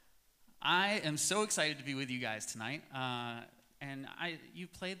I am so excited to be with you guys tonight. You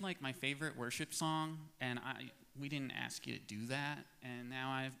played like my favorite worship song, and we didn't ask you to do that, and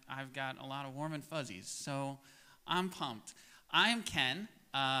now I've got a lot of warm and fuzzies, so I'm pumped. I am Ken,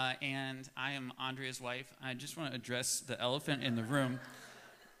 and I am Andrea's wife. I just want to address the elephant in the room.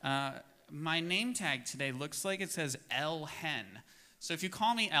 My name tag today looks like it says L Hen. So if you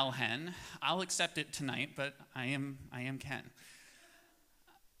call me L Hen, I'll accept it tonight, but I am Ken.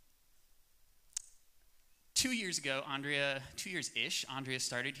 2 years ago, 2 years-ish, Andrea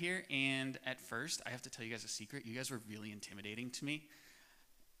started here, and at first, I have to tell you guys a secret, you guys were really intimidating to me.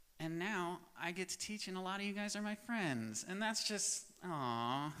 And now, I get to teach, and a lot of you guys are my friends, and that's just,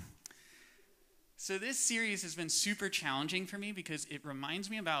 aww. So this series has been super challenging for me because it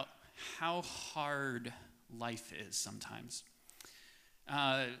reminds me about how hard life is sometimes.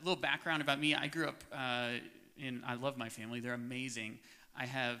 A little background about me, I grew up I love my family, they're amazing. I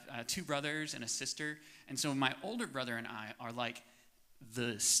have 2 brothers and a sister, and so my older brother and I are like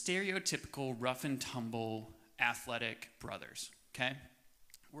the stereotypical rough and tumble athletic brothers, okay?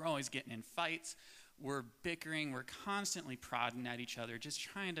 We're always getting in fights, we're bickering, we're constantly prodding at each other, just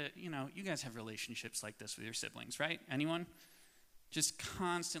trying to, you guys have relationships like this with your siblings, right? Anyone? Just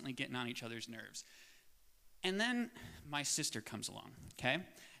constantly getting on each other's nerves. And then my sister comes along, okay?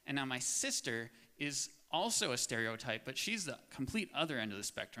 And now my sister is also a stereotype, but she's the complete other end of the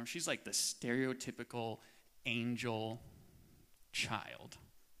spectrum. She's like the stereotypical angel child.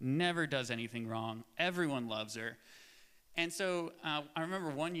 Never does anything wrong. Everyone loves her. And so I remember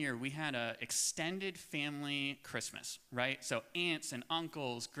one year we had an extended family Christmas, right? So aunts and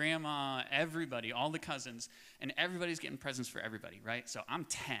uncles, grandma, everybody, all the cousins, and everybody's getting presents for everybody, right? So I'm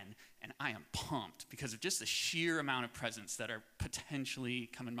 10, and I am pumped because of just the sheer amount of presents that are potentially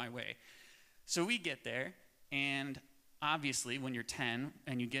coming my way. So we get there, and obviously when you're 10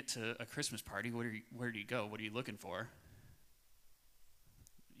 and you get to a Christmas party, where do you go? What are you looking for?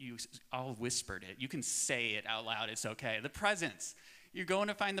 You all whispered it. You can say it out loud. It's okay. The presents. You're going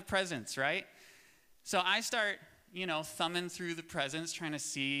to find the presents, right? So I start, thumbing through the presents, trying to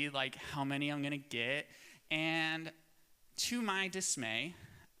see like how many I'm going to get. And to my dismay,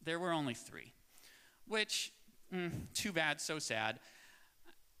 there were only 3, which, too bad, so sad.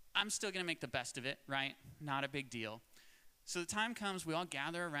 I'm still going to make the best of it, right? Not a big deal. So the time comes, we all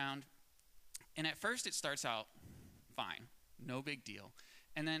gather around, and at first it starts out fine, no big deal.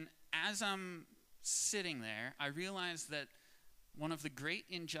 And then as I'm sitting there, I realize that one of the great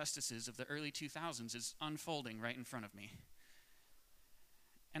injustices of the early 2000s is unfolding right in front of me.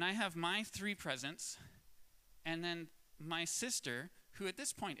 And I have my 3 presents, and then my sister, who at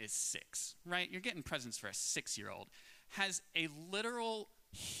this point is 6, right? You're getting presents for a 6-year-old, has a literal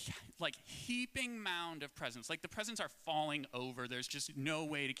heaping mound of presents. Like the presents are falling over. There's just no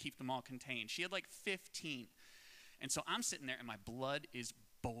way to keep them all contained. She had like 15. And so I'm sitting there and my blood is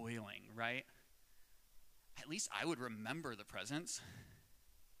boiling, right? At least I would remember the presents.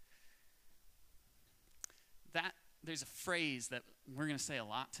 There's a phrase that we're going to say a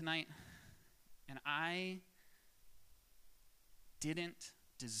lot tonight. And I didn't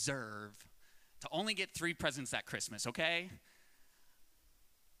deserve to only get 3 presents that Christmas, okay?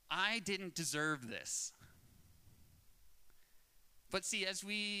 I didn't deserve this. But see, as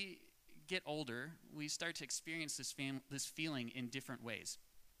we get older, we start to experience this feeling in different ways.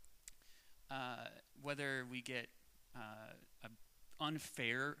 Whether we get an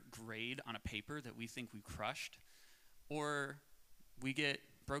unfair grade on a paper that we think we crushed, or we get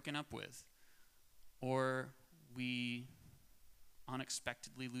broken up with, or we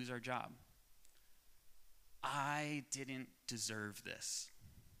unexpectedly lose our job. I didn't deserve this.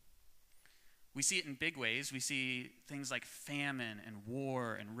 We see it in big ways. We see things like famine and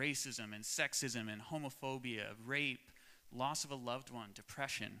war and racism and sexism and homophobia, rape, loss of a loved one,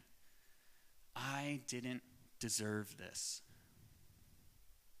 depression. I didn't deserve this.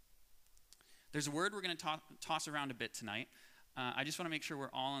 There's a word we're going to toss around a bit tonight. I just want to make sure we're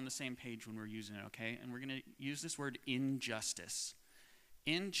all on the same page when we're using it, okay? And we're going to use this word injustice.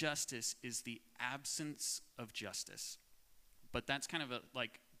 Injustice is the absence of justice. But that's kind of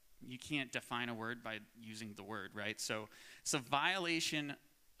you can't define a word by using the word, right? So it's a violation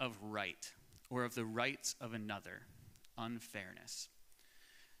of right or of the rights of another, unfairness.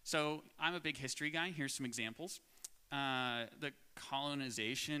 So I'm a big history guy. Here's some examples. The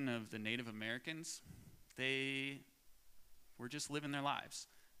colonization of the Native Americans, they were just living their lives.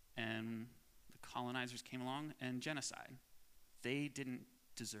 And the colonizers came along and genocide. They didn't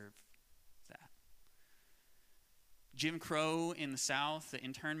deserve that. Jim Crow in the South, the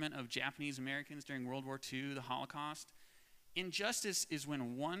internment of Japanese Americans during World War II, the Holocaust, Injustice is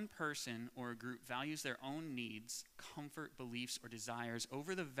when one person or a group values their own needs, comfort, beliefs, or desires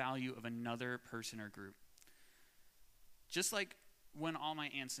over the value of another person or group. Just like when all my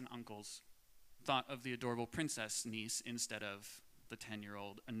aunts and uncles thought of the adorable princess niece instead of the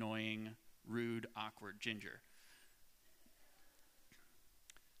 10-year-old annoying, rude, awkward Ginger.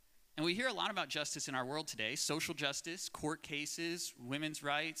 And we hear a lot about justice in our world today: social justice, court cases, women's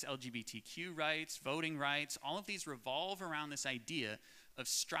rights, LGBTQ rights, voting rights. All of these revolve around this idea of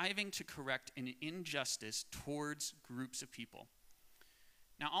striving to correct an injustice towards groups of people.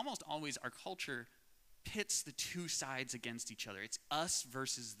 Now, almost always our culture pits the two sides against each other. It's us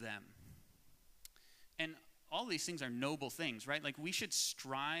versus them. And all these things are noble things, right? Like, we should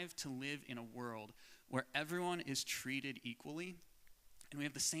strive to live in a world where everyone is treated equally and we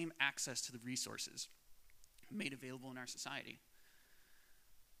have the same access to the resources made available in our society.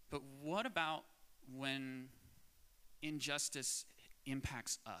 But what about when injustice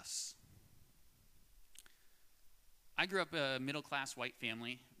impacts us? I grew up a middle-class white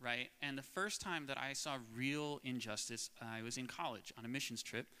family, right? And the first time that I saw real injustice, I was in college on a missions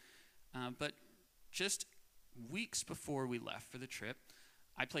trip. But just weeks before we left for the trip,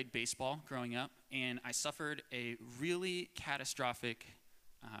 I played baseball growing up, and I suffered a really catastrophic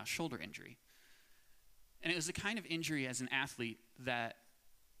shoulder injury. And it was the kind of injury as an athlete that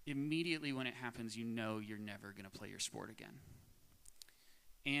immediately when it happens, you know you're never going to play your sport again.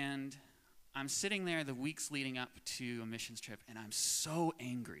 And I'm sitting there the weeks leading up to a missions trip, and I'm so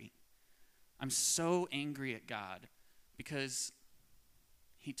angry. I'm so angry at God because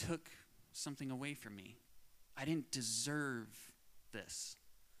he took something away from me. I didn't deserve this.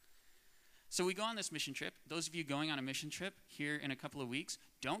 So we go on this mission trip. Those of you going on a mission trip here in a couple of weeks,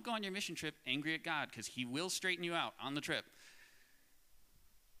 don't go on your mission trip angry at God, because he will straighten you out on the trip.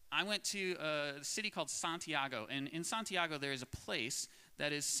 I went to a city called Santiago, and in Santiago there is a place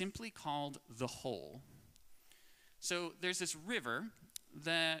that is simply called the Hole. So there's this river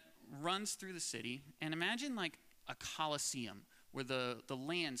that runs through the city, and imagine like a coliseum where the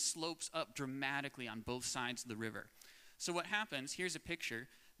land slopes up dramatically on both sides of the river. So what happens, here's a picture,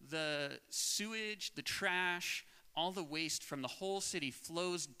 the sewage, the trash, all the waste from the whole city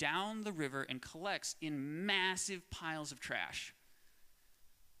flows down the river and collects in massive piles of trash.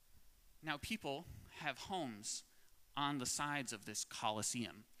 Now people have homes on the sides of this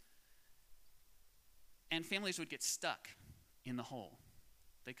coliseum, and families would get stuck in the hole.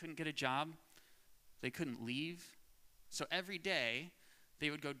 They couldn't get a job, they couldn't leave, so every day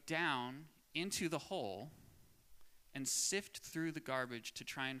they would go down into the hole and sift through the garbage to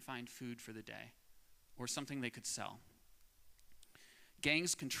try and find food for the day or something they could sell.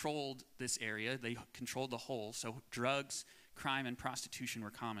 Gangs controlled this area. They controlled the hole, so drugs, crime, and prostitution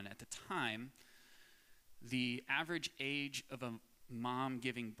were common. At the time, the average age of a mom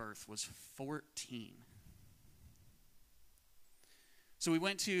giving birth was 14. So we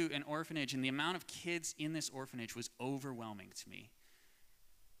went to an orphanage, and the amount of kids in this orphanage was overwhelming to me.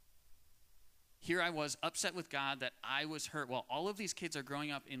 Here I was, upset with God that I was hurt, while all of these kids are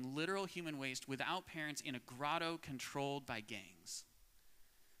growing up in literal human waste without parents in a grotto controlled by gangs.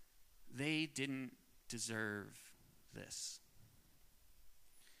 They didn't deserve this.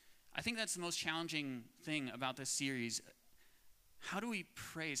 I think that's the most challenging thing about this series. How do we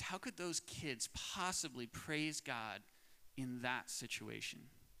praise? How could those kids possibly praise God in that situation?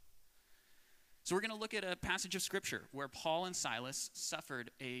 So we're going to look at a passage of scripture where Paul and Silas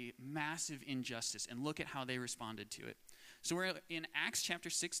suffered a massive injustice and look at how they responded to it. So we're in Acts chapter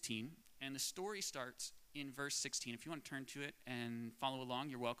 16, and the story starts in verse 16. If you want to turn to it and follow along,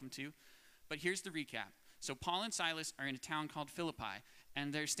 you're welcome to. But here's the recap. So Paul and Silas are in a town called Philippi,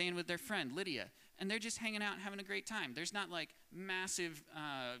 and they're staying with their friend Lydia, and they're just hanging out and having a great time. There's not like massive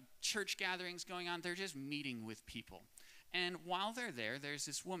church gatherings going on. They're just meeting with people. And while they're there, there's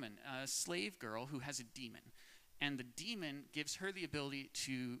this woman, a slave girl who has a demon. And the demon gives her the ability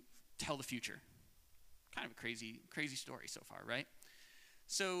to tell the future. Kind of a crazy story so far, right?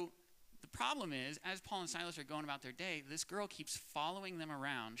 So the problem is, as Paul and Silas are going about their day, this girl keeps following them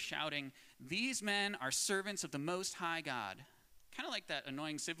around, shouting, "These men are servants of the Most High God." Kind of like that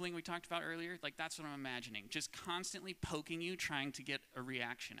annoying sibling we talked about earlier. Like, that's what I'm imagining. Just constantly poking you, trying to get a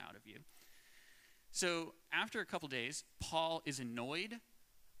reaction out of you. So after a couple days, Paul is annoyed,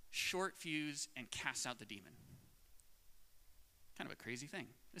 short fuse, and casts out the demon. Kind of a crazy thing.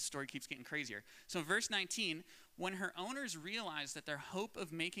 This story keeps getting crazier. So verse 19, when her owners realized that their hope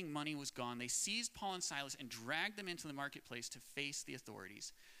of making money was gone, they seized Paul and Silas and dragged them into the marketplace to face the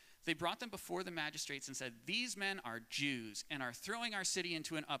authorities. They brought them before the magistrates and said, "These men are Jews and are throwing our city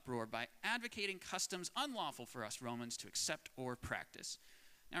into an uproar by advocating customs unlawful for us Romans to accept or practice."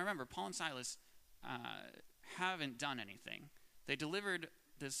 Now remember, Paul and Silas haven't done anything. They delivered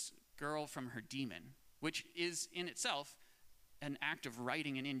this girl from her demon, which is in itself an act of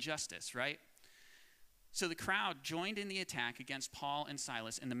righting an injustice, right? So the crowd joined in the attack against Paul and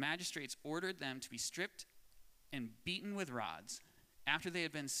Silas, and the magistrates ordered them to be stripped and beaten with rods. After they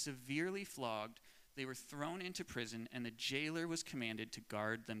had been severely flogged, they were thrown into prison, and the jailer was commanded to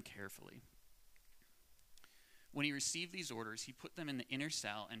guard them carefully. When he received these orders, he put them in the inner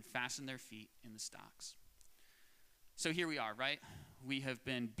cell and fastened their feet in the stocks. So here we are, right? We have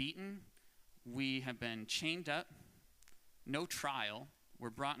been beaten. We have been chained up. No trial. We're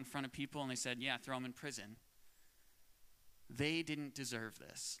brought in front of people, and they said, yeah, throw them in prison. They didn't deserve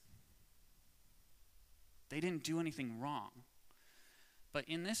this. They didn't do anything wrong. But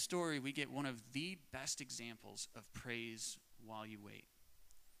in this story, we get one of the best examples of praise while you wait.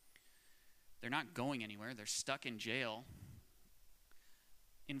 They're not going anywhere. They're stuck in jail.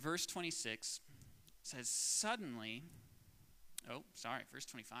 In verse 26, it says, verse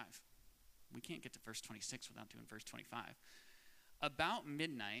 25. We can't get to verse 26 without doing verse 25. About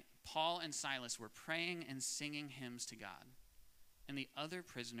midnight, Paul and Silas were praying and singing hymns to God, and the other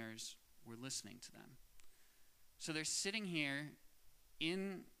prisoners were listening to them. So they're sitting here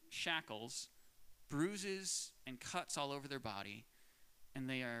in shackles, bruises and cuts all over their body, and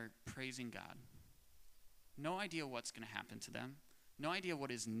they are praising God. No idea what's going to happen to them. No idea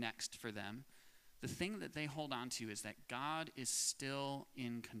what is next for them. The thing that they hold on to is that God is still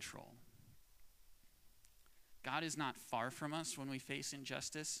in control. God is not far from us when we face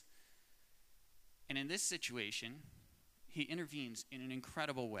injustice. And in this situation, he intervenes in an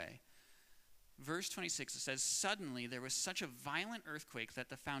incredible way. Verse 26, it says, "Suddenly there was such a violent earthquake that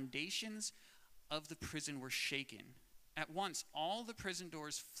the foundations of the prison were shaken. At once all the prison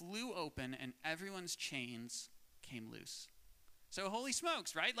doors flew open and everyone's chains came loose." So holy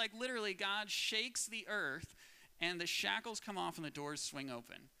smokes, right? Like literally God shakes the earth and the shackles come off and the doors swing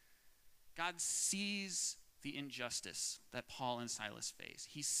open. God sees the injustice that Paul and Silas face.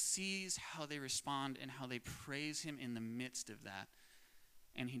 He sees how they respond and how they praise him in the midst of that.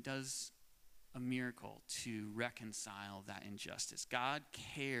 And he does a miracle to reconcile that injustice. God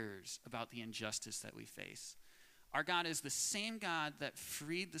cares about the injustice that we face. Our God is the same God that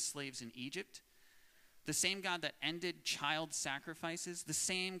freed the slaves in Egypt, the same God that ended child sacrifices, the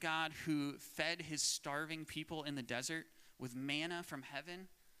same God who fed his starving people in the desert with manna from heaven.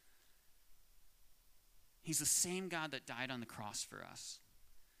 He's the same God that died on the cross for us.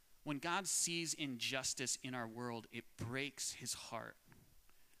 When God sees injustice in our world, it breaks his heart.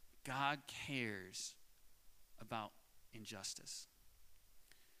 God cares about injustice.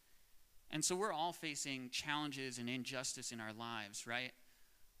 And so we're all facing challenges and injustice in our lives, right?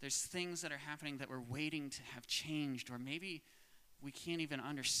 There's things that are happening that we're waiting to have changed, or maybe we can't even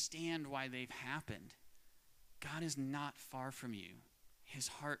understand why they've happened. God is not far from you. His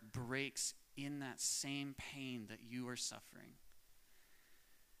heart breaks in that same pain that you are suffering.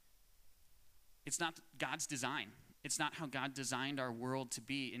 It's not God's design. It's not how God designed our world to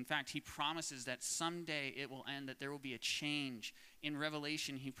be. In fact, he promises that someday it will end, that there will be a change. In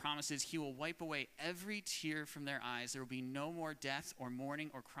Revelation, he promises he will wipe away every tear from their eyes. There will be no more death or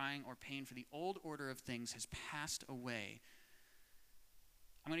mourning or crying or pain, for the old order of things has passed away.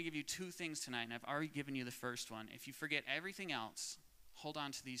 I'm going to give you two things tonight, and I've already given you the first one. If you forget everything else, hold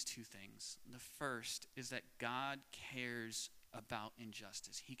on to these two things. The first is that God cares about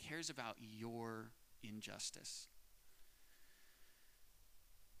injustice. He cares about your injustice.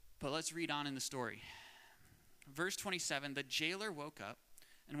 But let's read on in the story. Verse 27, "The jailer woke up,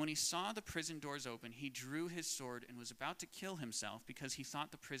 and when he saw the prison doors open, he drew his sword and was about to kill himself because he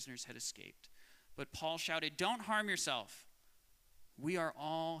thought the prisoners had escaped. But Paul shouted, 'Don't harm yourself. We are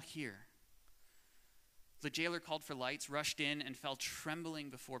all here.' The jailer called for lights, rushed in, and fell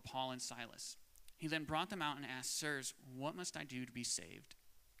trembling before Paul and Silas. He then brought them out and asked, 'Sirs, what must I do to be saved?'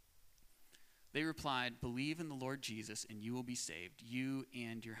 They replied, 'Believe in the Lord Jesus, and you will be saved, you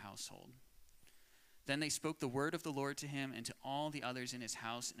and your household.' Then they spoke the word of the Lord to him and to all the others in his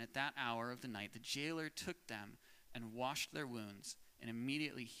house, and at that hour of the night the jailer took them and washed their wounds, and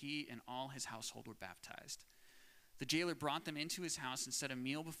immediately he and all his household were baptized. The jailer brought them into his house and set a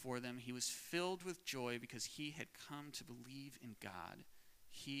meal before them. He was filled with joy because he had come to believe in God,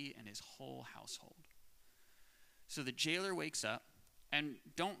 he and his whole household." So the jailer wakes up, and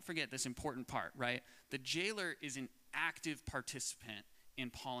don't forget this important part, right? The jailer is an active participant in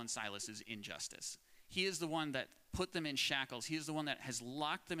Paul and Silas's injustice. He is the one that put them in shackles. He is the one that has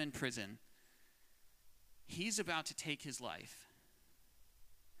locked them in prison. He's about to take his life.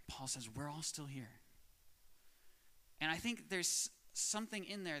 Paul says, we're all still here. And I think there's something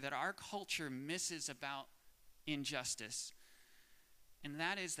in there that our culture misses about injustice. And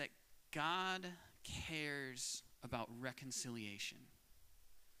that is that God cares about reconciliation.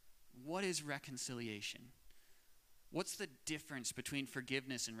 What is reconciliation? What's the difference between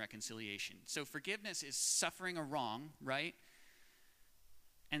forgiveness and reconciliation? So forgiveness is suffering a wrong, right?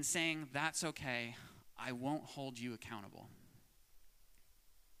 And saying, that's okay, I won't hold you accountable.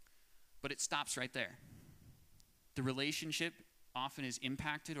 But it stops right there. The relationship often is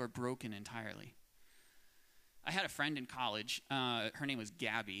impacted or broken entirely. I had a friend in college, her name was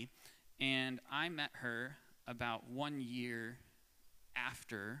Gabby, and I met her about 1 year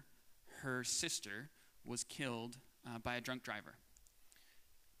after her sister was killed by a drunk driver.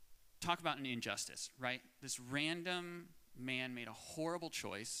 Talk about an injustice, right? This random man made a horrible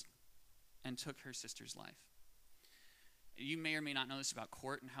choice and took her sister's life. You may or may not know this about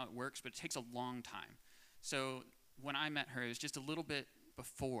court and how it works, but it takes a long time. So when I met her, it was just a little bit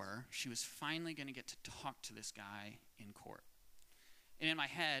before she was finally going to get to talk to this guy in court. And in my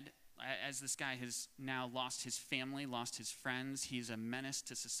head, as this guy has now lost his family, lost his friends, he's a menace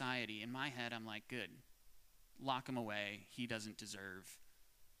to society. In my head, I'm like, good, lock him away. He doesn't deserve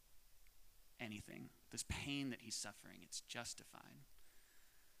anything. This pain that he's suffering, it's justified.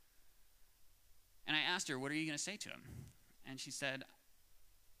 And I asked her, what are you going to say to him? And she said,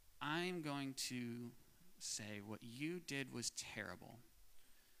 I'm going to say what you did was terrible,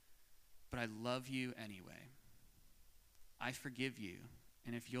 but I love you anyway. I forgive you,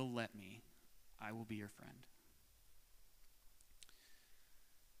 and if you'll let me, I will be your friend.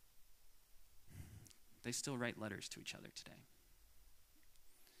 They still write letters to each other today.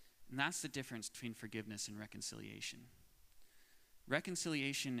 And that's the difference between forgiveness and reconciliation.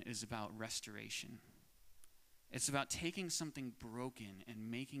 Reconciliation is about restoration. It's about taking something broken and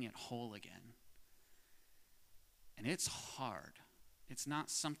making it whole again. And it's hard. It's not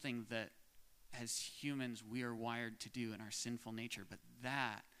something that, as humans, we are wired to do in our sinful nature. But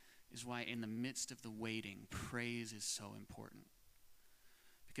that is why in the midst of the waiting, praise is so important.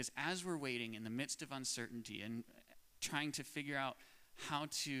 Because as we're waiting in the midst of uncertainty and trying to figure out how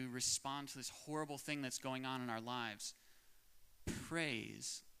to respond to this horrible thing that's going on in our lives,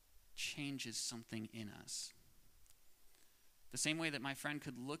 praise changes something in us. The same way that my friend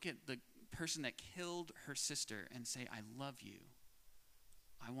could look at the person that killed her sister and say, I love you,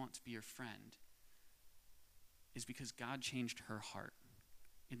 I want to be your friend, is because God changed her heart.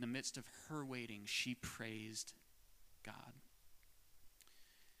 In the midst of her waiting, she praised God.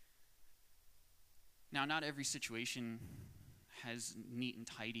 Now, not every situation has neat and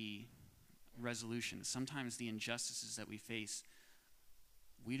tidy resolutions. Sometimes the injustices that we face,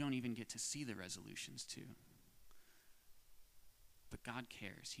 we don't even get to see the resolutions to. But God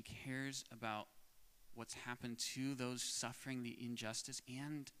cares. He cares about what's happened to those suffering the injustice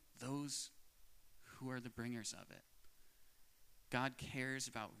and those who are the bringers of it. God cares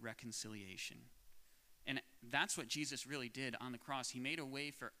about reconciliation. And that's what Jesus really did on the cross. He made a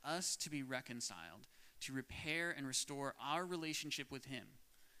way for us to be reconciled, to repair and restore our relationship with him.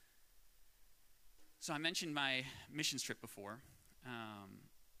 So I mentioned my missions trip before.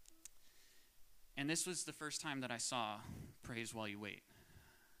 And this was the first time that I saw Praise While You Wait.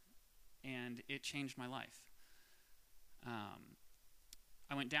 And it changed my life.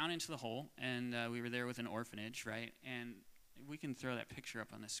 I went down into the hole, and we were there with an orphanage, right? And we can throw that picture up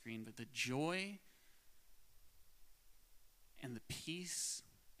on the screen, but the joy and the peace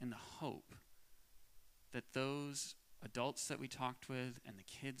and the hope that those adults that we talked with and the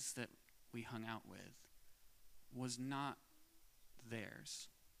kids that we hung out with was not theirs.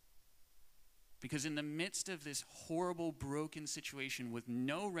 Because in the midst of this horrible, broken situation with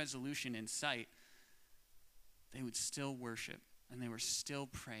no resolution in sight, they would still worship, and they were still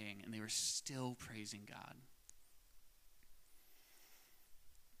praying, and they were still praising God.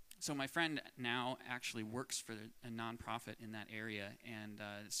 So my friend now actually works for a nonprofit in that area, and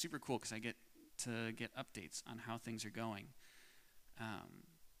it's super cool because I get to get updates on how things are going.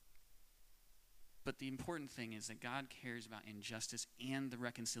 But the important thing is that God cares about injustice and the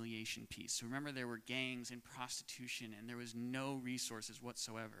reconciliation piece. So remember, there were gangs and prostitution, and there was no resources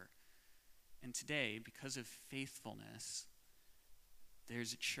whatsoever. And today, because of faithfulness,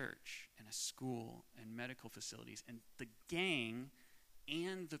 there's a church and a school and medical facilities. And the gang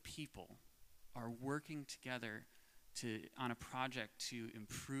and the people are working together on a project to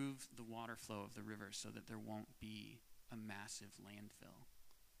improve the water flow of the river so that there won't be a massive landfill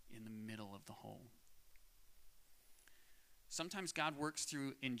in the middle of the hole. Sometimes God works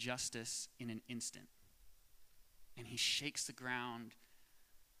through injustice in an instant, and he shakes the ground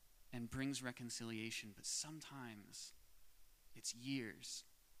and brings reconciliation. But sometimes it's years,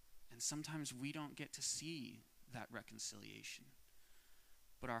 and sometimes we don't get to see that reconciliation.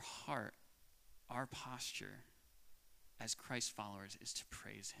 But our heart, our posture as Christ followers is to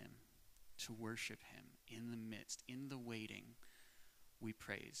praise him, to worship him in the midst, in the waiting. We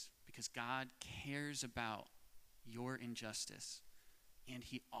praise because God cares about your injustice, and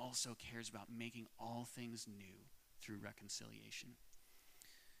he also cares about making all things new through reconciliation.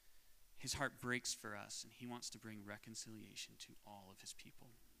 His heart breaks for us, and he wants to bring reconciliation to all of his people.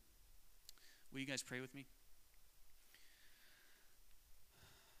 Will you guys pray with me?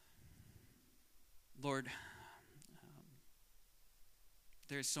 Lord,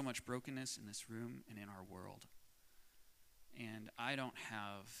 there is so much brokenness in this room and in our world. And I don't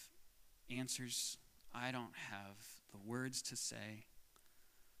have answers. I don't have the words to say,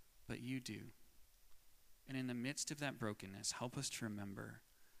 but you do. And in the midst of that brokenness, help us to remember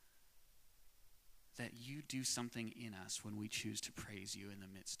that you do something in us when we choose to praise you in the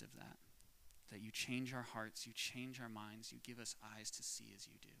midst of that. That you change our hearts, you change our minds, you give us eyes to see as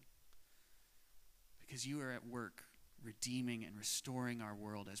you do. Because you are at work redeeming and restoring our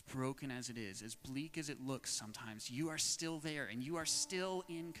world, as broken as it is, as bleak as it looks sometimes. You are still there, and you are still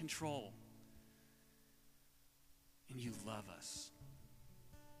in control. And you love us.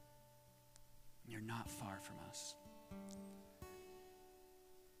 And you're not far from us.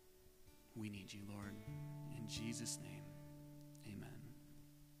 We need you, Lord. In Jesus' name.